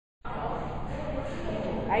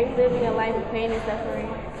you living a life of pain and suffering?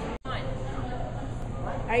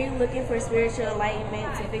 Are you looking for spiritual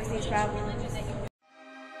enlightenment to fix these problems?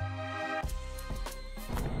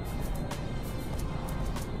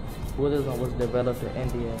 Buddhism was developed in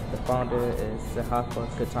India. The founder is Siddhartha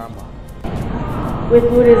Gautama. With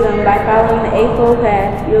Buddhism, by following the Eightfold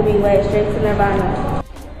Path, you'll be led straight to Nirvana.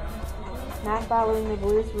 Not following the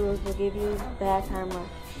Buddhist rules will give you bad karma.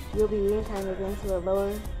 You'll be reincarnated into a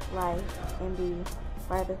lower life and be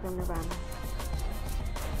farther from Nirvana.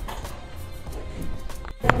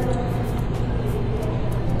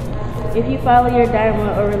 If you follow your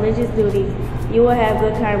dharma or religious duties, you will have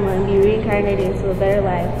good karma and be reincarnated into a better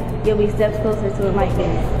life. You'll be steps closer to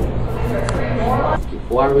enlightenment.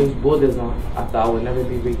 Before I reached Buddhism, I thought I would never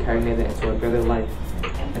be reincarnated into a better life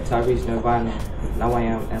until I reached Nirvana. Now I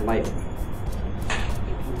am enlightened.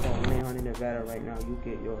 Man in Nevada right now, you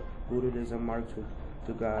get your Buddhism mark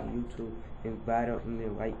to God, YouTube, invite and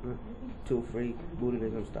enlightenment to free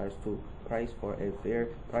Buddhism starts to price for a fair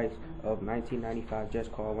price of $19.95.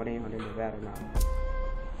 Just call 1-800-NEVADA now.